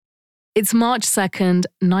It's March 2nd,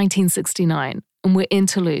 1969, and we're in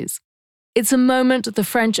Toulouse. It's a moment the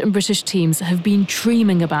French and British teams have been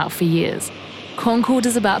dreaming about for years. Concorde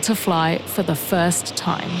is about to fly for the first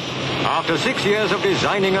time. After 6 years of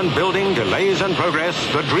designing and building, delays and progress,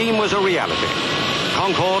 the dream was a reality.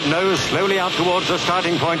 Concorde nosed slowly out towards the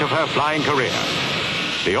starting point of her flying career.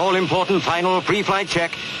 The all-important final pre-flight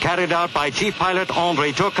check, carried out by Chief Pilot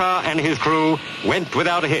André Turcat and his crew, went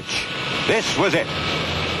without a hitch. This was it.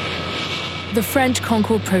 The French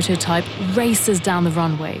Concorde prototype races down the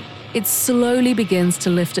runway. It slowly begins to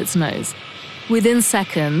lift its nose. Within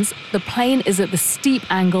seconds, the plane is at the steep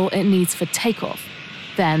angle it needs for takeoff.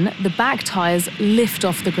 Then, the back tires lift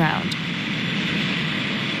off the ground.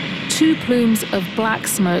 2 plumes of black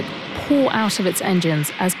smoke pour out of its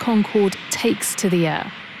engines as Concorde takes to the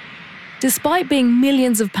air. Despite being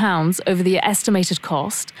millions of pounds over the estimated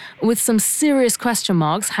cost, with some serious question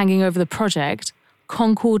marks hanging over the project,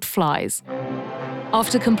 Concorde flies.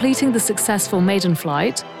 After completing the successful maiden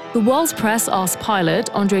flight, the world's press asked pilot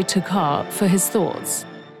André Turcat for his thoughts.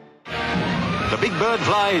 The big bird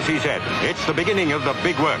flies, he said. It's the beginning of the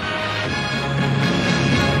big work.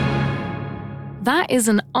 That is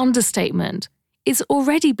an understatement. It's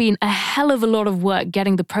already been a hell of a lot of work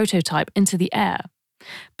getting the prototype into the air.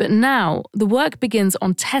 But now, the work begins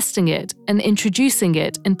on testing it and introducing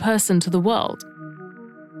it in person to the world.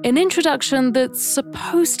 An introduction that's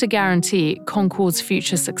supposed to guarantee Concorde's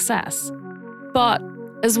future success. But,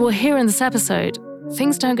 as we'll hear in this episode,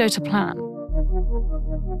 things don't go to plan.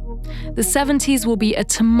 The 70s will be a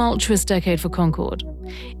tumultuous decade for Concorde.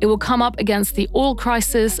 It will come up against the oil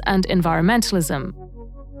crisis and environmentalism.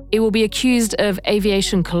 It will be accused of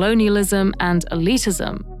aviation colonialism and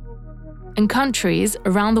elitism. And countries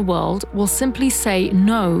around the world will simply say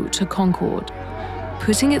no to Concorde,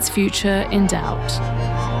 putting its future in doubt.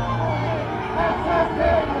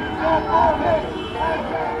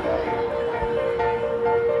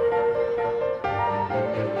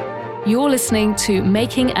 You're listening to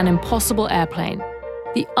Making an Impossible Airplane,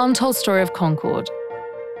 the untold story of Concorde.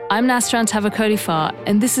 I'm Nasran Tavakoli-Far,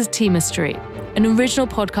 and this is T-Mystery, an original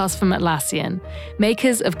podcast from Atlassian,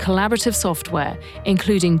 makers of collaborative software,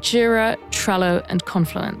 including Jira, Trello, and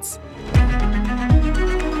Confluence.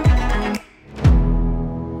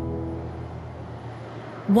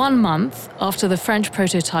 One month after the French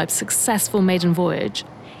prototype's successful maiden voyage,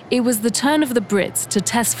 it was the turn of the Brits to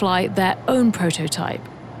test fly their own prototype.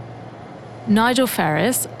 Nigel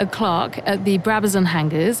Ferris, a clerk at the Brabazon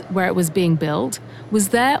hangars where it was being built, was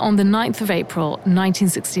there on the 9th of April,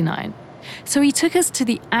 1969. So he took us to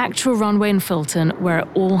the actual runway in Filton where it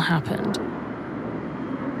all happened.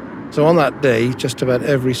 So on that day, just about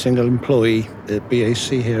every single employee at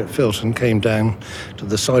BAC here at Filton came down to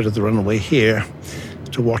the side of the runway here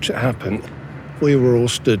to watch it happen. We were all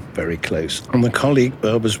stood very close. And the colleague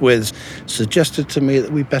I was with suggested to me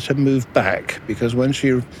that we better move back, because when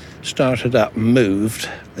she started up and moved,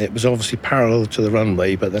 it was obviously parallel to the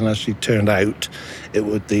runway, but then as she turned out,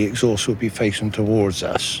 the exhaust would be facing towards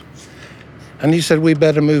us. And he said, we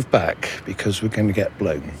better move back because we're going to get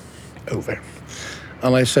blown over.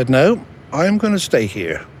 And I said, no, I'm going to stay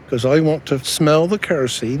here because I want to smell the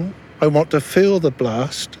kerosene. I want to feel the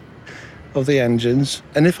blast of the engines,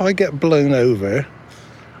 and if I get blown over,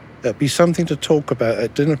 it'll be something to talk about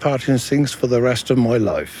at dinner parties and things for the rest of my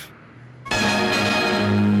life. The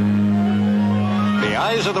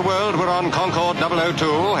eyes of the world were on Concorde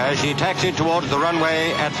 002 as she taxied towards the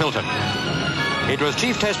runway at Filton. It was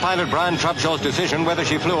Chief Test Pilot Brian Trubshaw's decision whether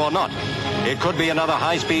she flew or not. It could be another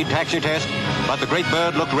high-speed taxi test, but the great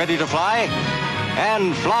bird looked ready to fly,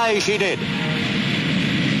 and fly she did.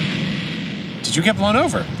 Did you get blown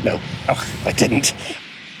over? No, I didn't.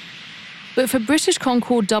 But for British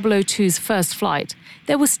Concorde 002's first flight,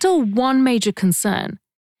 there was still one major concern: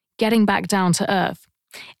 getting back down to Earth.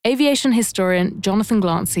 Aviation historian Jonathan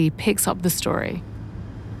Glancy picks up the story.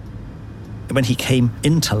 When he came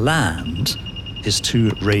into land, his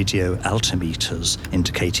 2 radio altimeters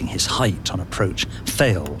indicating his height on approach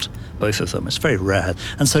failed, both of them. It's very rare.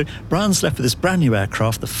 And so Brian's left with this brand new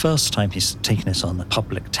aircraft, the first time he's taken it on a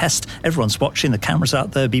public test. Everyone's watching, the cameras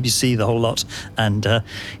out there, BBC, the whole lot. And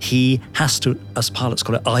he has to, as pilots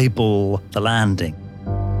call it, eyeball the landing.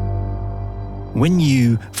 When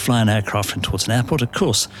you fly an aircraft in towards an airport, of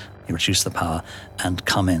course, you reduce the power and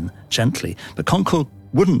come in gently. But Concorde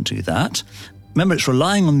wouldn't do that. Remember, it's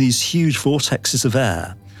relying on these huge vortexes of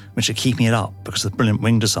air, which are keeping it up because of the brilliant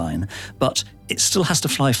wing design, but it still has to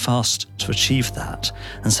fly fast to achieve that.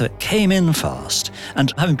 And so it came in fast.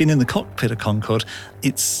 And having been in the cockpit of Concorde,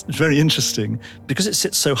 it's very interesting because it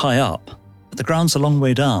sits so high up, but the ground's a long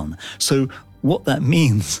way down. So what that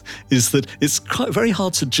means is that it's quite very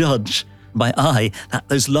hard to judge by eye that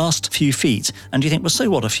those last few feet. And you think, well, so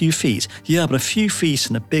what, a few feet? Yeah, but a few feet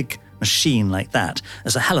in a big machine like that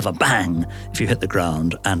is a hell of a bang if you hit the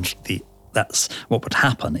ground, and that's what would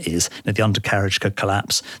happen is the undercarriage could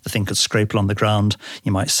collapse, the thing could scrape along the ground,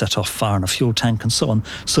 you might set off fire in a fuel tank and so on.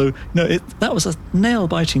 So, that was a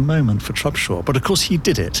nail-biting moment for Trubshaw, but of course he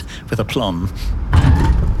did it with aplomb.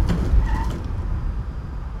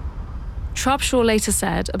 Trubshaw later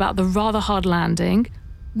said about the rather hard landing,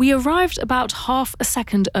 "We arrived about half a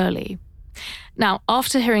second early." Now,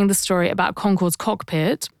 after hearing the story about Concorde's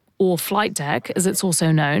cockpit, or flight deck as it's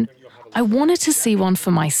also known, I wanted to see one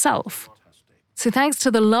for myself. So thanks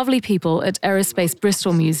to the lovely people at Aerospace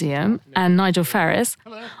Bristol Museum and Nigel Ferris,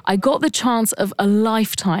 I got the chance of a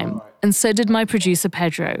lifetime, and so did my producer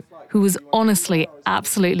Pedro, who was honestly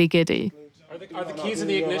absolutely giddy. Are the keys in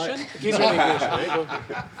the ignition? The keys are in the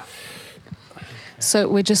ignition. So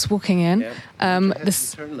we're just walking in.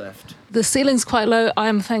 Turn left. The ceiling's quite low. I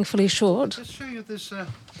am thankfully short. Let's show you this.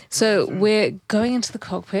 So we're going into the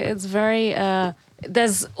cockpit. It's very...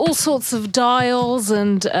 there's all sorts of dials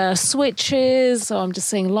and switches. So I'm just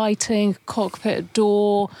seeing lighting, cockpit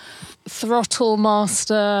door, throttle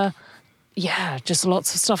master. Yeah, just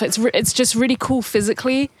lots of stuff. It's just really cool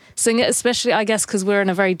physically seeing it, especially, I guess, because we're in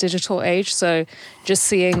a very digital age. So just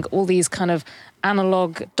seeing all these kind of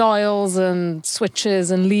analog dials and switches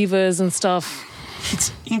and levers and stuff.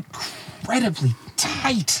 It's incredibly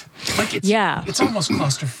tight. Like it's almost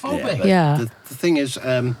claustrophobic. Yeah. The thing is,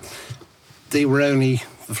 the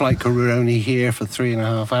flight crew were only here for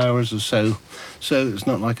 3.5 hours or so. So it's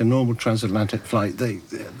not like a normal transatlantic flight.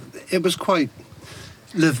 It was quite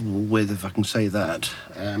livable with, if I can say that.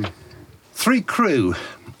 3 crew,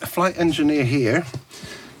 a flight engineer here,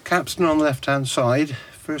 captain on the left-hand side,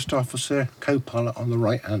 first officer, co-pilot on the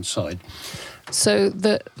right-hand side. So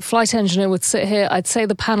the flight engineer would sit here. I'd say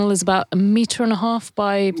the panel is about 1.5 meters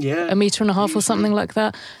by a metre and a half or something like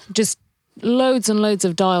that. Just loads and loads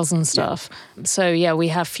of dials and stuff. Yeah. So we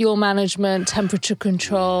have fuel management, temperature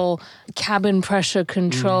control, cabin pressure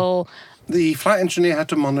control. The flight engineer had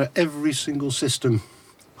to monitor every single system.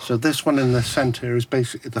 So this one in the centre is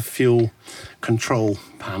basically the fuel control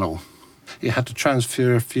panel. You had to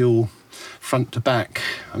transfer fuel front to back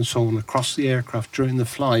and so on across the aircraft during the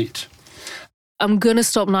flight. I'm going to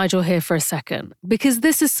stop Nigel here for a second, because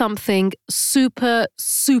this is something super,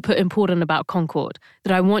 super important about Concorde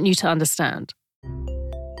that I want you to understand.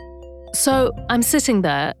 So I'm sitting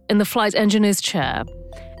there in the flight engineer's chair,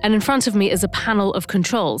 and in front of me is a panel of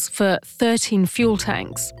controls for 13 fuel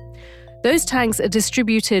tanks. Those tanks are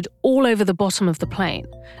distributed all over the bottom of the plane,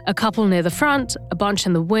 a couple near the front, a bunch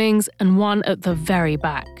in the wings, and one at the very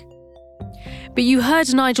back. But you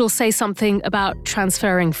heard Nigel say something about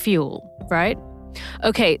transferring fuel, right?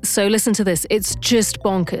 Okay, so listen to this. It's just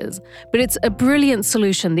bonkers, but it's a brilliant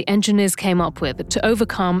solution the engineers came up with to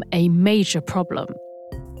overcome a major problem.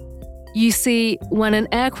 You see, when an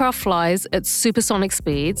aircraft flies at supersonic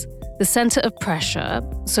speeds, the center of pressure,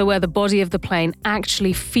 so where the body of the plane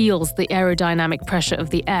actually feels the aerodynamic pressure of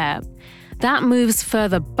the air, that moves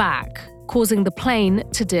further back, causing the plane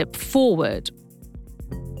to dip forward.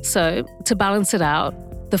 So, to balance it out,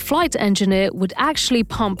 the flight engineer would actually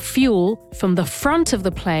pump fuel from the front of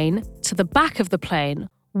the plane to the back of the plane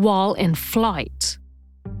while in flight.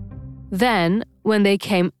 Then, when they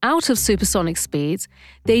came out of supersonic speeds,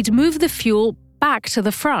 they'd move the fuel back to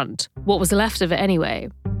the front, what was left of it anyway.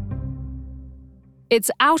 It's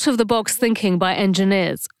out-of-the-box thinking by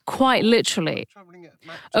engineers, quite literally.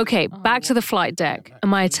 Okay, back to the flight deck and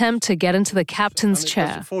my attempt to get into the captain's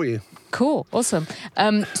chair. For you. Cool, awesome.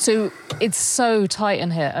 So it's so tight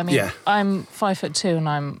in here. I mean, I'm 5'2" and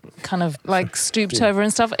I'm kind of like stooped over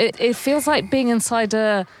and stuff. It feels like being inside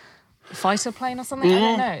a fighter plane or something. I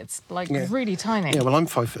don't know. It's like really tiny. Yeah, well, I'm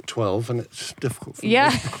 5'12" and it's difficult for me.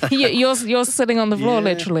 You're sitting on the floor,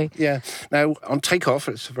 literally. Yeah. Now, on takeoff,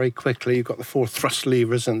 it's very quickly. You've got the 4 thrust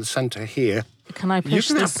levers in the centre here. Can I push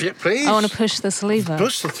this? You can please. I want to push this lever.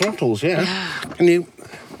 Push the throttles, yeah. Can you...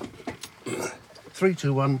 3,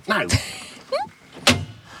 2, 1, now.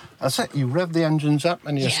 That's it. You rev the engines up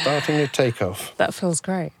and you're starting your takeoff. That feels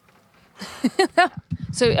great.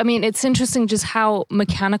 So, I mean, it's interesting just how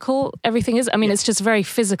mechanical everything is. I mean, it's just very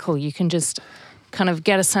physical. You can just kind of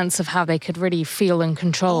get a sense of how they could really feel and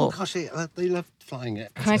control. Oh, gosh, they love flying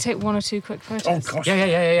it. Can I take 1 or 2 quick photos? Oh, gosh.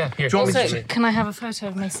 Yeah. Here. Also, can I have a photo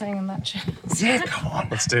of me sitting in that chair? Yeah, come on.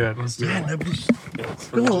 Let's do it.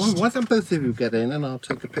 Go on, why don't both of you get in and I'll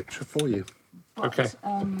take a picture for you. Okay,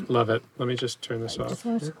 love it. Let me just turn this off. Just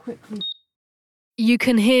wanted to quickly... You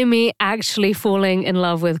can hear me actually falling in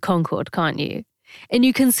love with Concorde, can't you? And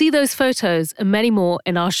you can see those photos and many more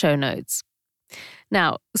in our show notes.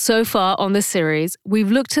 Now, so far on this series,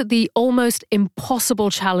 we've looked at the almost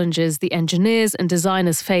impossible challenges the engineers and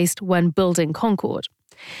designers faced when building Concorde.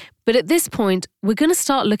 But at this point, we're going to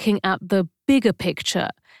start looking at the bigger picture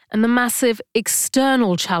and the massive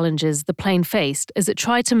external challenges the plane faced as it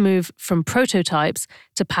tried to move from prototypes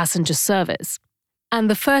to passenger service. And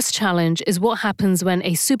the first challenge is what happens when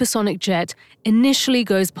a supersonic jet initially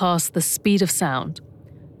goes past the speed of sound,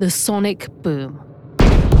 the sonic boom.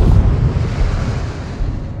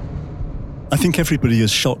 I think everybody is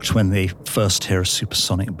shocked when they first hear a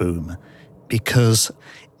supersonic boom because,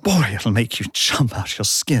 boy, it'll make you jump out your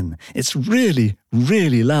skin. It's really,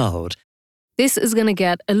 really loud. This is going to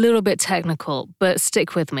get a little bit technical, but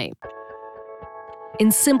stick with me.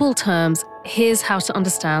 In simple terms, here's how to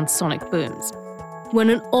understand sonic booms. When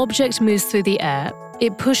an object moves through the air,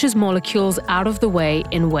 it pushes molecules out of the way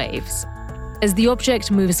in waves. As the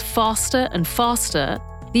object moves faster and faster,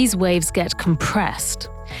 these waves get compressed.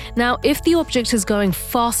 Now, if the object is going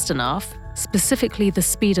fast enough, specifically the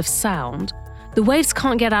speed of sound, the waves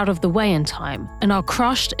can't get out of the way in time and are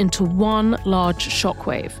crushed into one large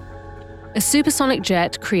shockwave. A supersonic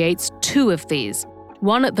jet creates two of these,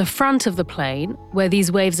 one at the front of the plane, where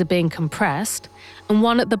these waves are being compressed, and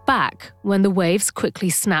one at the back, when the waves quickly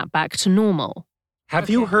snap back to normal. Have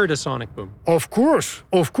you heard a sonic boom? Of course.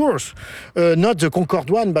 Not the Concorde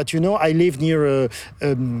one, but I live near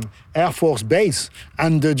Air Force Base,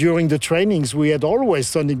 and during the trainings we had always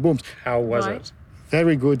sonic booms. How was it?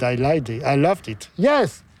 Very good. I liked it. I loved it.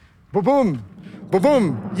 Yes, boom, boom, boom,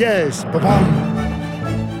 boom. Yes, boom, boom.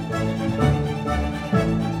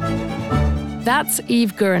 That's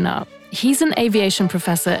Yves Guérinat. He's an aviation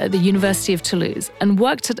professor at the University of Toulouse and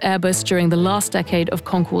worked at Airbus during the last decade of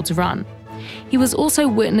Concorde's run. He was also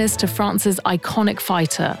witness to France's iconic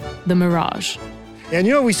fighter, the Mirage. And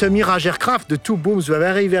with a Mirage aircraft, the two booms were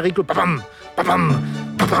very, very good. Ba-bum,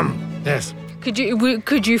 ba-bum, ba-bum. Yes. Could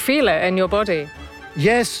you feel it in your body?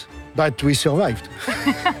 Yes, but we survived.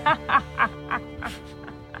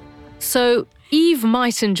 So Yves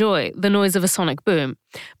might enjoy the noise of a sonic boom,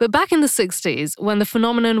 but back in the 60s, when the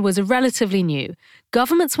phenomenon was relatively new,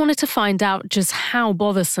 governments wanted to find out just how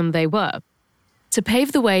bothersome they were. To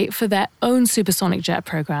pave the way for their own supersonic jet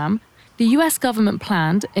program, the US government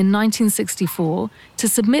planned in 1964 to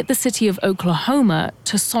submit the city of Oklahoma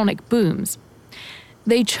to sonic booms.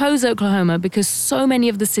 They chose Oklahoma because so many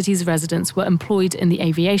of the city's residents were employed in the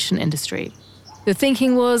aviation industry. The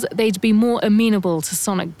thinking was they'd be more amenable to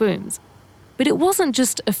sonic booms. But it wasn't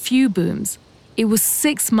just a few booms. It was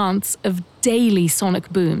 6 months of daily sonic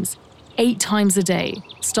booms, 8 times a day,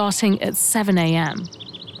 starting at 7 a.m.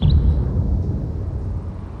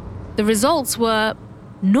 The results were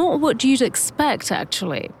not what you'd expect,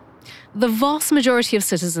 actually. The vast majority of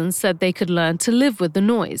citizens said they could learn to live with the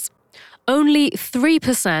noise. Only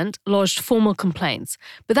 3% lodged formal complaints,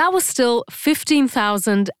 but that was still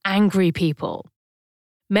 15,000 angry people.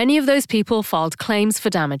 Many of those people filed claims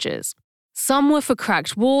for damages. Some were for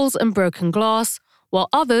cracked walls and broken glass, while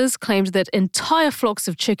others claimed that entire flocks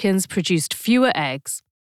of chickens produced fewer eggs.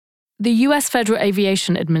 The US Federal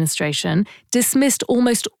Aviation Administration dismissed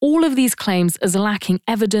almost all of these claims as lacking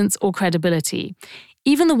evidence or credibility,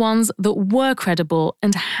 even the ones that were credible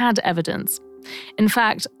and had evidence. In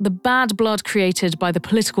fact, the bad blood created by the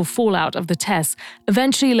political fallout of the tests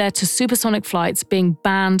eventually led to supersonic flights being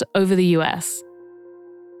banned over the US.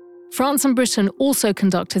 France and Britain also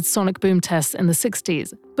conducted sonic boom tests in the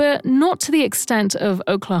 60s, but not to the extent of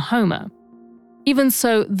Oklahoma. Even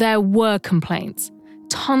so, there were complaints,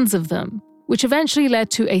 tons of them, which eventually led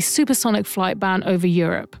to a supersonic flight ban over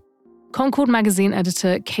Europe. Concorde magazine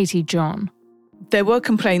editor Katie John. There were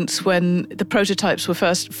complaints when the prototypes were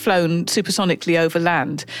first flown supersonically over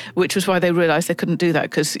land, which was why they realised they couldn't do that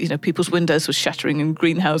because, people's windows were shattering in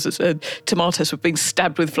greenhouses and tomatoes were being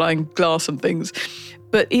stabbed with flying glass and things.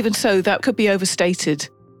 But even so, that could be overstated.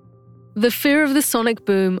 The fear of the sonic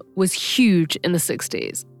boom was huge in the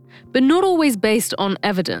 60s, but not always based on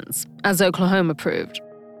evidence, as Oklahoma proved.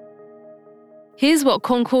 Here's what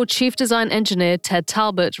Concorde chief design engineer Ted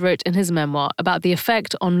Talbot wrote in his memoir about the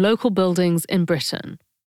effect on local buildings in Britain.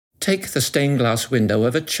 Take the stained glass window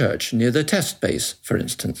of a church near the test base, for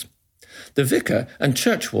instance. The vicar and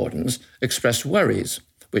church wardens expressed worries,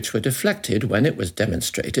 which were deflected when it was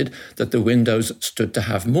demonstrated that the windows stood to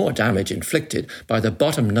have more damage inflicted by the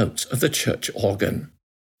bottom notes of the church organ.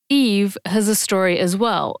 Yves has a story as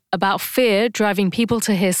well about fear driving people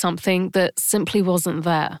to hear something that simply wasn't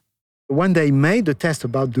there. when they made a test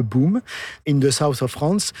about the boom in the south of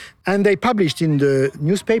France, and they published in the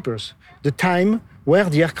newspapers the time where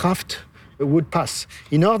the aircraft would pass,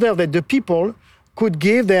 in order that the people could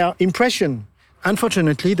give their impression.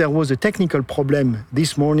 Unfortunately, there was a technical problem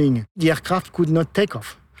this morning. The aircraft could not take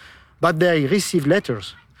off. But they received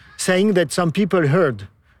letters saying that some people heard,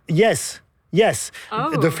 yes,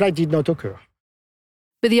 the flight did not occur.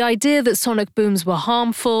 But the idea that sonic booms were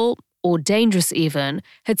harmful, or dangerous even,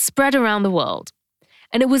 had spread around the world.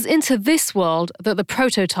 And it was into this world that the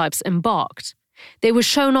prototypes embarked. They were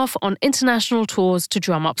shown off on international tours to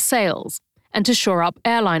drum up sales and to shore up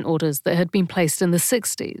airline orders that had been placed in the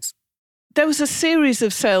 60s. There was a series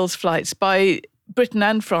of sales flights by Britain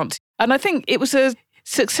and France. And I think it was a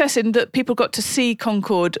success in that people got to see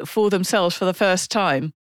Concorde for themselves for the first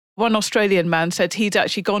time. One Australian man said he'd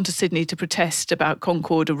actually gone to Sydney to protest about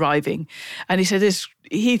Concorde arriving. And he said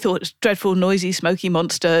he thought it was a dreadful, noisy, smoky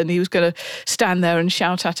monster, and he was going to stand there and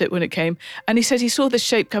shout at it when it came. And he said he saw this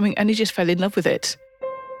shape coming and he just fell in love with it.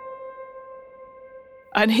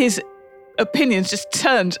 And his opinions just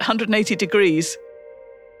turned 180 degrees.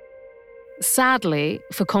 Sadly,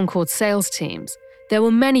 for Concorde sales teams, there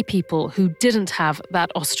were many people who didn't have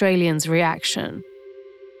that Australian's reaction.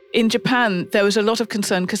 In Japan, there was a lot of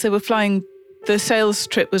concern because they were flying. The sales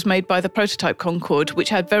trip was made by the prototype Concorde, which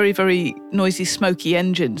had very, very noisy, smoky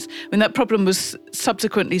engines. I mean, that problem was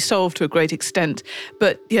subsequently solved to a great extent.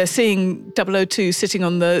 But yeah, seeing 002 sitting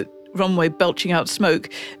on the runway belching out smoke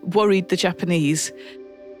worried the Japanese.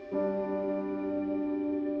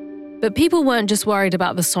 But people weren't just worried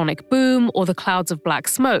about the sonic boom or the clouds of black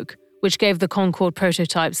smoke, which gave the Concorde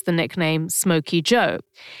prototypes the nickname Smokey Joe.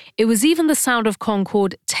 It was even the sound of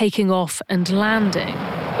Concorde taking off and landing.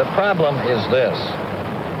 The problem is this: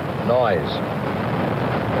 noise.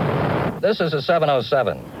 This is a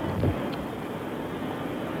 707.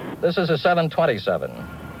 This is a 727.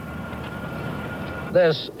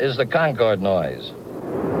 This is the Concorde noise.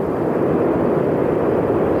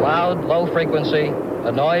 Loud, low frequency,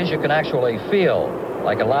 a noise you can actually feel,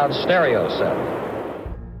 like a loud stereo set.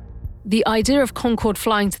 The idea of Concorde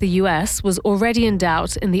flying to the US was already in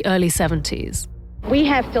doubt in the early 70s. We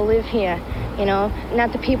have to live here,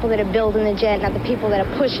 not the people that are building the jet, not the people that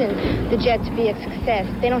are pushing the jet to be a success.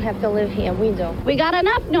 They don't have to live here, we do. We got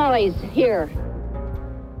enough noise here.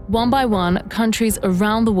 One by one, countries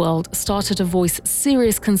around the world started to voice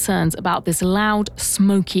serious concerns about this loud,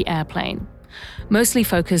 smoky airplane, mostly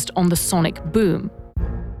focused on the sonic boom.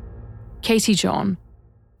 Katie John.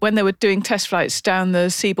 When they were doing test flights down the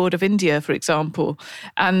seaboard of India, for example,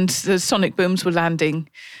 and the sonic booms were landing,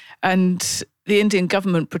 and the Indian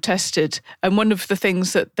government protested. And one of the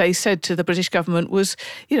things that they said to the British government was,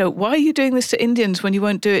 why are you doing this to Indians when you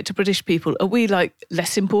won't do it to British people? Are we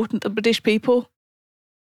less important than British people?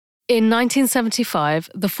 In 1975,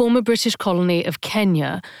 the former British colony of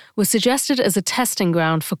Kenya was suggested as a testing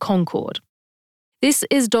ground for Concorde. This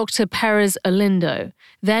is Dr. Perez Olindo,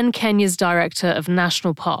 then Kenya's Director of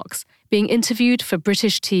National Parks, being interviewed for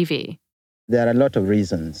British TV. There are a lot of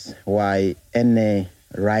reasons why any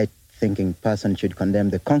right-thinking person should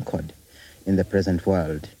condemn the Concorde in the present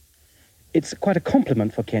world. It's quite a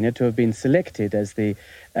compliment for Kenya to have been selected as the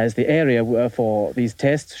area for these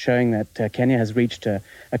tests, showing that Kenya has reached a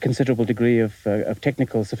considerable degree of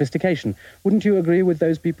technical sophistication. Wouldn't you agree with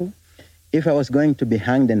those people? If I was going to be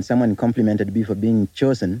hanged and someone complimented me for being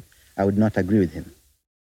chosen, I would not agree with him.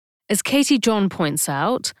 As Katie John points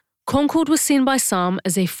out, Concorde was seen by some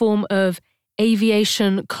as a form of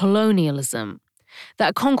aviation colonialism.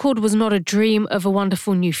 That Concorde was not a dream of a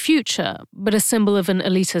wonderful new future, but a symbol of an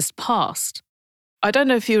elitist past. I don't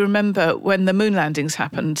know if you remember when the moon landings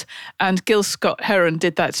happened and Gil Scott-Heron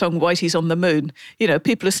did that song, Whitey's on the Moon.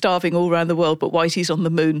 People are starving all around the world, but Whitey's on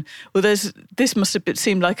the moon. Well, this must have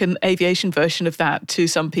seemed like an aviation version of that to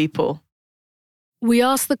some people. We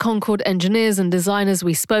asked the Concorde engineers and designers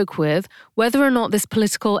we spoke with whether or not this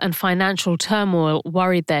political and financial turmoil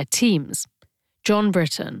worried their teams. John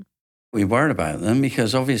Britton. We worried about them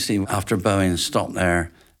because obviously after Boeing stopped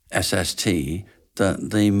their SST,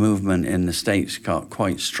 the movement in the States got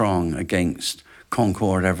quite strong against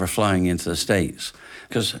Concorde ever flying into the States.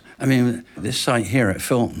 Because, this site here at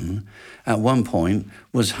Filton, at one point,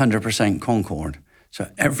 was 100% Concorde.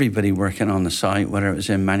 So everybody working on the site, whether it was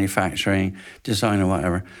in manufacturing, design or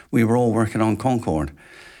whatever, we were all working on Concorde.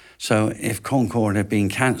 So if Concorde had been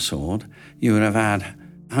cancelled, you would have had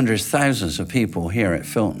hundreds, thousands of people here at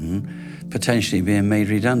Filton potentially being made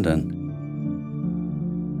redundant.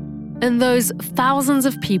 And those thousands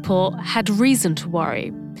of people had reason to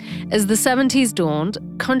worry. As the 70s dawned,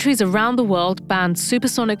 countries around the world banned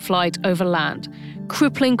supersonic flight over land,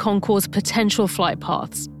 crippling Concorde's potential flight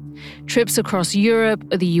paths. Trips across Europe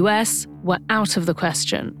or the US were out of the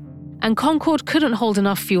question, and Concorde couldn't hold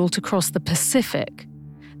enough fuel to cross the Pacific.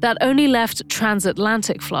 That only left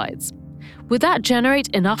transatlantic flights. Would that generate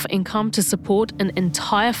enough income to support an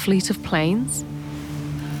entire fleet of planes?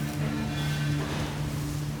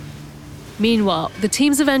 Meanwhile, the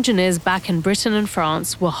teams of engineers back in Britain and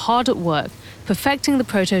France were hard at work, perfecting the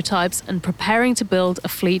prototypes and preparing to build a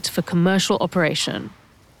fleet for commercial operation.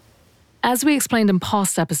 As we explained in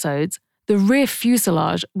past episodes, the rear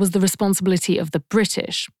fuselage was the responsibility of the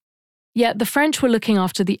British. Yet the French were looking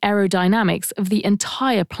after the aerodynamics of the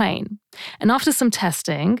entire plane. And after some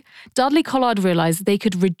testing, Dudley Collard realized they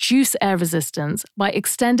could reduce air resistance by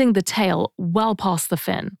extending the tail well past the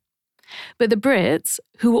fin. But the Brits,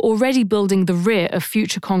 who were already building the rear of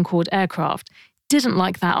future Concorde aircraft, didn't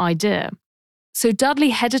like that idea. So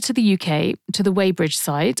Dudley headed to the UK, to the Weybridge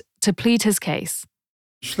site, to plead his case.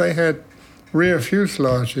 They had rear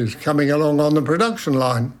fuselages coming along on the production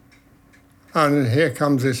line. And here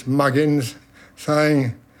comes this Muggins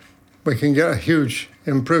saying we can get a huge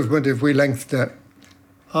improvement if we lengthen it.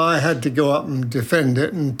 I had to go up and defend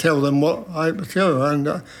it and tell them what I was doing.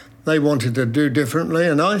 And they wanted to do differently,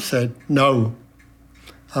 and I said no.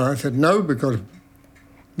 And I said no because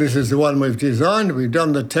this is the one we've designed, we've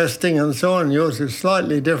done the testing and so on, yours is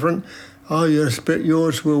slightly different. Oh,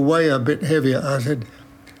 yours will weigh a bit heavier. I said,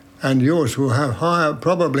 and yours will have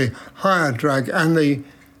probably higher drag. And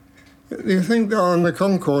you think that on the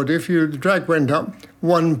Concorde, if your drag went up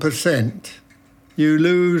 1%, you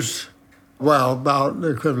lose, well, about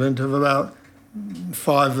the equivalent of about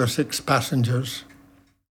 5 or 6 passengers.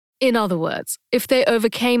 In other words, if they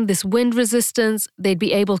overcame this wind resistance, they'd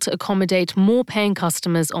be able to accommodate more paying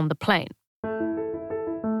customers on the plane.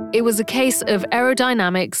 It was a case of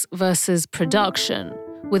aerodynamics versus production,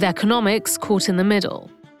 with economics caught in the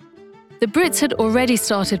middle. The Brits had already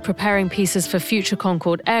started preparing pieces for future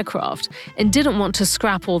Concorde aircraft and didn't want to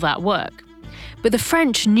scrap all that work. But the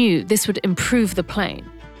French knew this would improve the plane.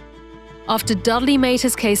 After Dudley made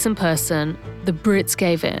his case in person, the Brits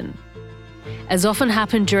gave in. As often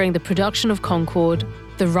happened during the production of Concorde,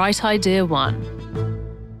 the right idea won.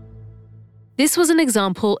 This was an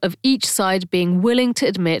example of each side being willing to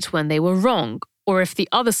admit when they were wrong, or if the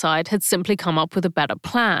other side had simply come up with a better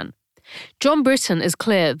plan. John Britton is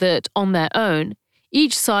clear that, on their own,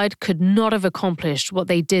 each side could not have accomplished what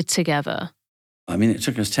they did together. I mean, it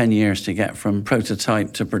took us 10 years to get from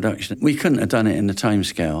prototype to production. We couldn't have done it in the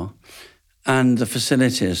timescale, and the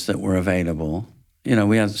facilities that were available. You know,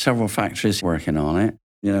 we had several factories working on it.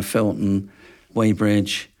 You know, Filton,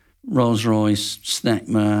 Weybridge, Rolls-Royce,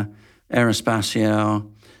 Snecma, Aerospatiale,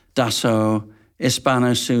 Dassault,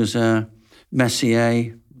 Hispano Suiza,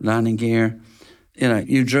 Messier, landing gear. You know,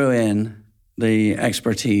 you drew in the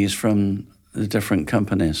expertise from the different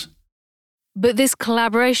companies. But this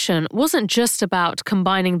collaboration wasn't just about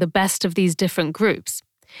combining the best of these different groups.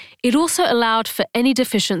 It also allowed for any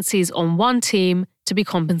deficiencies on one team to be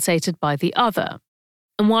compensated by the other.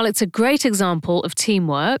 And while it's a great example of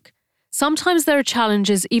teamwork, sometimes there are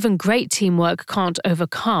challenges even great teamwork can't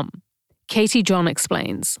overcome. Katie John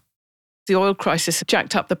explains. The oil crisis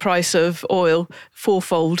jacked up the price of oil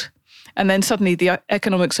fourfold. And then suddenly the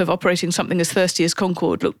economics of operating something as thirsty as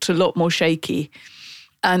Concorde looked a lot more shaky.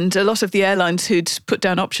 And a lot of the airlines who'd put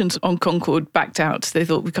down options on Concorde backed out. They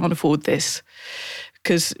thought, we can't afford this.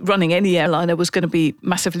 Because running any airliner was going to be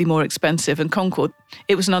massively more expensive. And Concorde,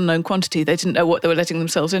 it was an unknown quantity. They didn't know what they were letting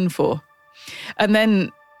themselves in for. And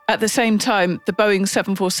then at the same time, the Boeing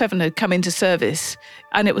 747 had come into service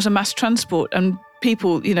and it was a mass transport. And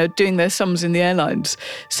people, you know, doing their sums in the airlines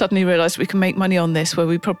suddenly realised we can make money on this where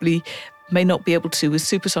we probably may not be able to with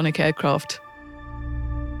supersonic aircraft.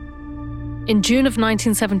 In June of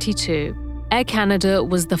 1972, Air Canada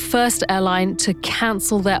was the first airline to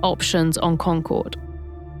cancel their options on Concorde.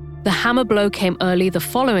 The hammer blow came early the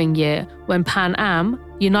following year when Pan Am,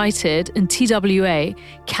 United, and TWA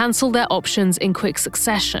cancelled their options in quick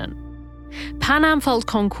succession. Pan Am felt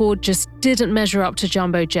Concorde just didn't measure up to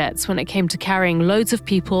jumbo jets when it came to carrying loads of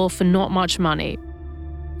people for not much money.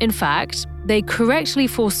 In fact, they correctly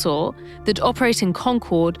foresaw that operating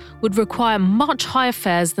Concorde would require much higher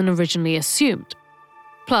fares than originally assumed.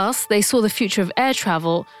 Plus, they saw the future of air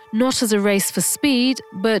travel not as a race for speed,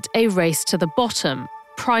 but a race to the bottom,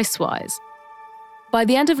 price-wise. By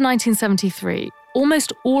the end of 1973,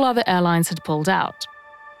 almost all other airlines had pulled out.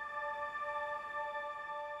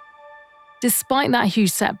 Despite that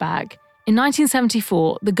huge setback, in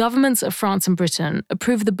 1974, the governments of France and Britain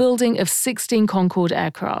approved the building of 16 Concorde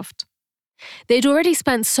aircraft. They'd already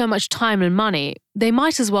spent so much time and money, they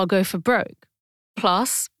might as well go for broke.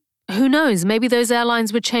 Plus, who knows, maybe those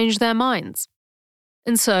airlines would change their minds.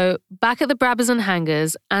 And so, back at the Brabazon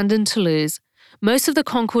hangars and in Toulouse, most of the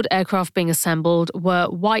Concorde aircraft being assembled were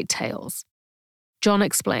whitetails. John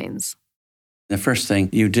explains. The first thing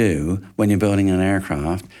you do when you're building an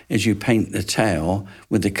aircraft is you paint the tail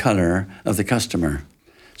with the colour of the customer,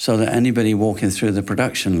 so that anybody walking through the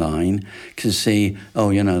production line can see, oh,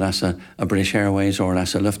 you know, that's a British Airways, or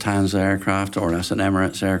that's a Lufthansa aircraft, or that's an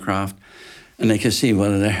Emirates aircraft. And they can see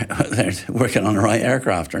whether they're working on the right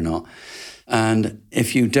aircraft or not. And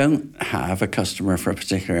if you don't have a customer for a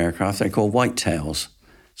particular aircraft, they're called whitetails.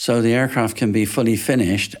 So the aircraft can be fully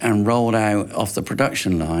finished and rolled out off the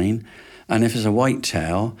production line. And if it's a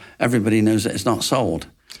whitetail, everybody knows that it's not sold.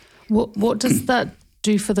 What does that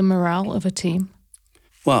do for the morale of a team?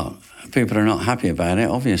 Well, people are not happy about it,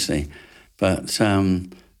 obviously. But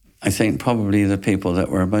I think probably the people that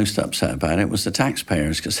were most upset about it was the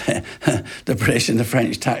taxpayers, because the British and the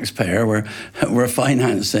French taxpayer were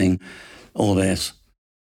financing all this.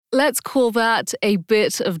 Let's call that a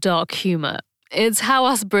bit of dark humour. It's how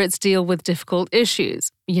us Brits deal with difficult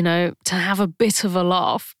issues, you know, to have a bit of a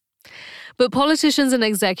laugh. But politicians and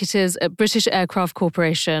executives at British Aircraft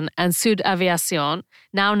Corporation and Sud Aviation,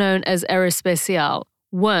 now known as Aerospatiale,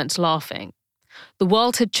 weren't laughing. The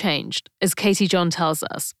world had changed, as Katie John tells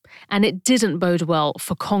us, and it didn't bode well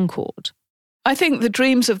for Concorde. I think the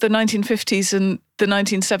dreams of the 1950s and the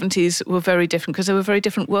 1970s were very different because they were very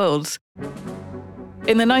different worlds.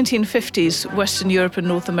 In the 1950s, Western Europe and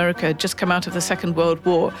North America had just come out of the Second World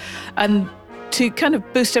War, and to kind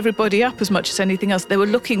of boost everybody up as much as anything else, they were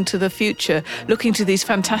looking to the future, looking to these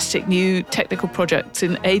fantastic new technical projects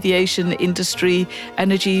in aviation, industry,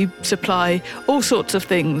 energy supply, all sorts of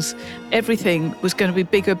things. Everything was going to be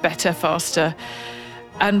bigger, better, faster.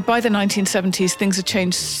 And by the 1970s, things had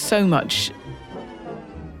changed so much.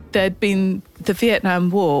 There'd been the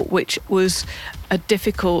Vietnam War, which was a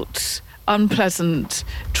difficult, unpleasant,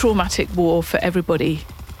 traumatic war for everybody.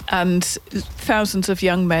 And thousands of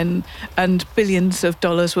young men and billions of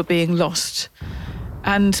dollars were being lost.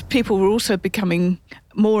 And people were also becoming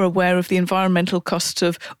more aware of the environmental costs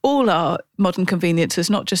of all our modern conveniences,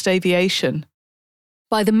 not just aviation.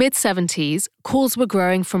 By the mid-70s, calls were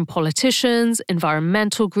growing from politicians,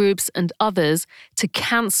 environmental groups, and others to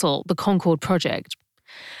cancel the Concorde project.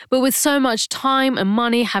 But with so much time and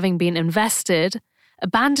money having been invested,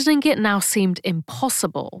 abandoning it now seemed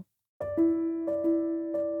impossible.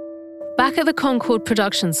 Back at the Concorde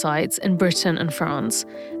production sites in Britain and France,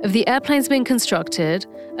 of the airplanes being constructed,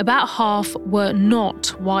 about half were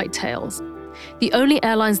not whitetails. The only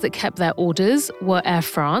airlines that kept their orders were Air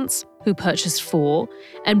France, who purchased 4,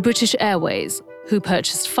 and British Airways, who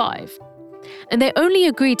purchased 5. And they only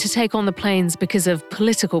agreed to take on the planes because of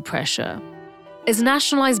political pressure. As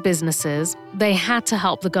nationalised businesses, they had to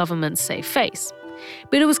help the government save face.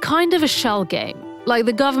 But it was kind of a shell game, like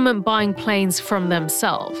the government buying planes from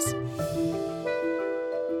themselves.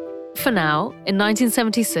 For now, in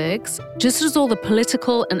 1976, just as all the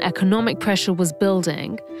political and economic pressure was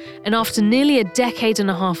building, and after nearly a decade and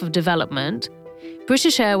a half of development,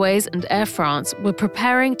 British Airways and Air France were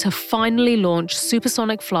preparing to finally launch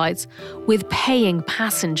supersonic flights with paying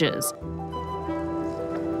passengers.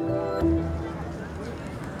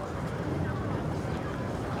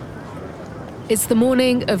 It's the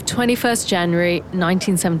morning of 21st January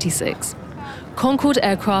 1976. Concorde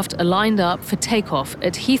aircraft are lined up for takeoff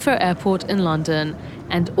at Heathrow Airport in London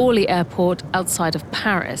and Orly Airport outside of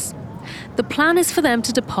Paris. The plan is for them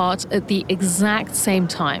to depart at the exact same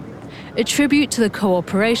time, a tribute to the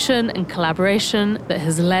cooperation and collaboration that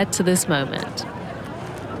has led to this moment.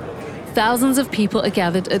 Thousands of people are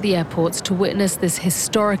gathered at the airports to witness this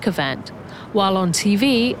historic event, while on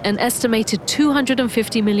TV, an estimated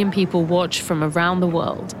 250 million people watch from around the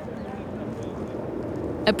world.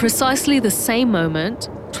 At precisely the same moment,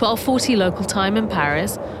 12:40 local time in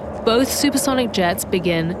Paris, both supersonic jets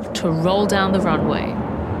begin to roll down the runway.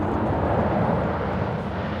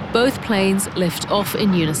 Both planes lift off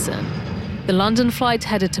in unison. The London flight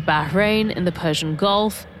headed to Bahrain in the Persian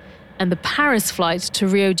Gulf, and the Paris flight to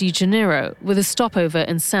Rio de Janeiro with a stopover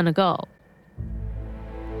in Senegal.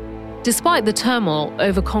 Despite the turmoil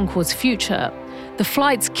over Concorde's future, the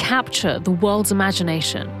flights capture the world's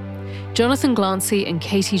imagination. Jonathan Glancy and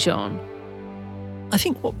Katie John. I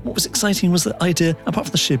think what was exciting was the idea, apart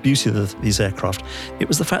from the sheer beauty of these aircraft, it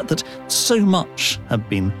was the fact that so much had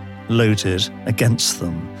been loaded against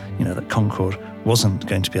them, that Concorde wasn't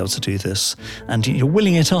going to be able to do this. And you're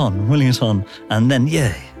willing it on, and then,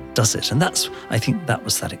 does it. And I think that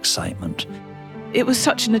was that excitement. It was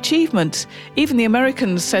such an achievement. Even the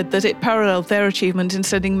Americans said that it paralleled their achievement in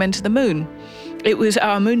sending men to the moon. It was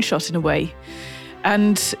our moonshot in a way.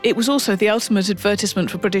 And it was also the ultimate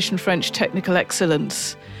advertisement for British and French technical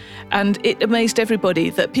excellence. And it amazed everybody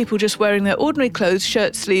that people just wearing their ordinary clothes,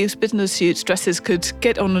 shirts, sleeves, business suits, dresses, could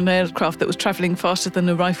get on an aircraft that was travelling faster than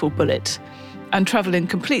a rifle bullet and travel in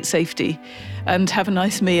complete safety and have a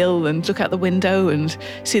nice meal and look out the window and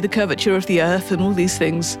see the curvature of the earth and all these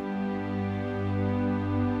things.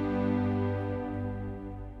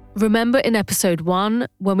 Remember in episode 1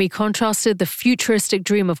 when we contrasted the futuristic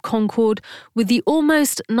dream of Concorde with the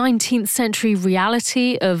almost 19th century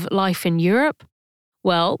reality of life in Europe?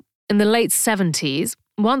 Well, in the late 70s,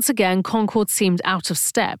 once again Concorde seemed out of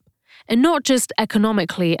step, and not just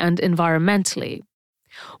economically and environmentally.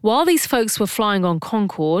 While these folks were flying on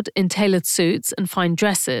Concorde in tailored suits and fine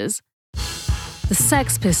dresses, the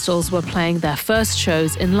Sex Pistols were playing their first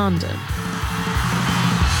shows in London.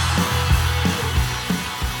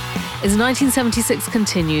 As 1976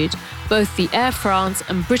 continued, both the Air France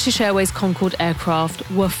and British Airways Concorde aircraft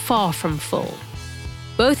were far from full.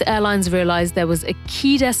 Both airlines realized there was a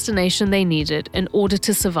key destination they needed in order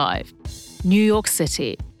to survive: New York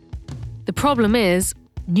City. The problem is,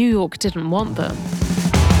 New York didn't want them.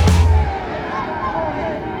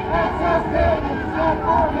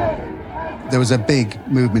 There was a big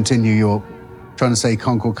movement in New York trying to say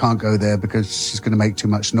Concorde can't go there because she's going to make too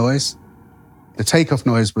much noise. The takeoff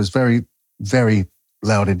noise was very, very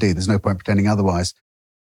loud indeed. There's no point pretending otherwise.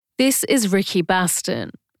 This is Ricky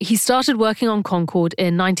Baston. He started working on Concorde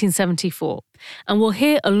in 1974, and we'll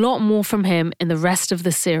hear a lot more from him in the rest of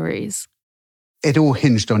the series. It all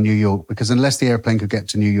hinged on New York, because unless the airplane could get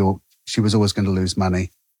to New York, she was always going to lose money.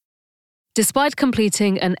 Despite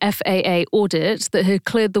completing an FAA audit that had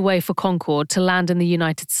cleared the way for Concorde to land in the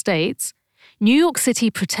United States, New York City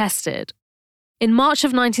protested. In March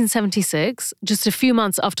of 1976, just a few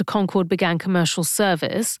months after Concorde began commercial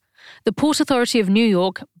service, the Port Authority of New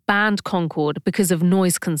York banned Concorde because of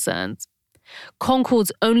noise concerns.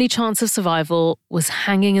 Concorde's only chance of survival was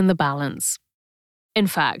hanging in the balance. In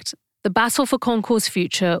fact, the battle for Concorde's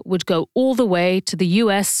future would go all the way to the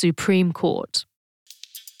US Supreme Court.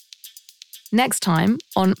 Next time,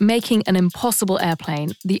 on Making an Impossible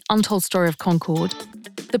Airplane, the untold story of Concorde,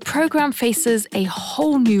 the program faces a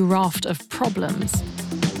whole new raft of problems.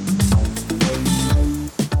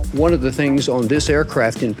 One of the things on this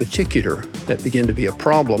aircraft in particular that began to be a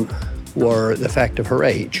problem were the fact of her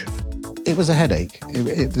age. It was a headache.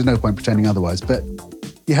 There's no point pretending otherwise, but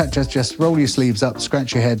you had to just roll your sleeves up,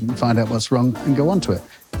 scratch your head and find out what's wrong and go on to it.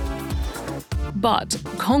 But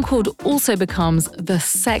Concorde also becomes the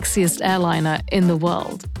sexiest airliner in the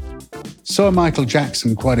world. Saw Michael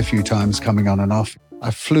Jackson quite a few times coming on and off.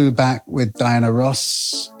 I flew back with Diana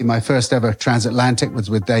Ross. My first ever transatlantic was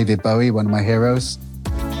with David Bowie, one of my heroes.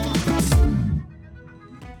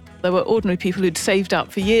 There were ordinary people who'd saved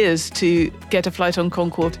up for years to get a flight on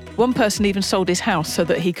Concorde. One person even sold his house so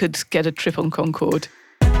that he could get a trip on Concorde.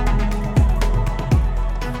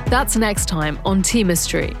 That's next time on Tea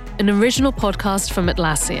Mystery, an original podcast from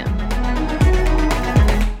Atlassian.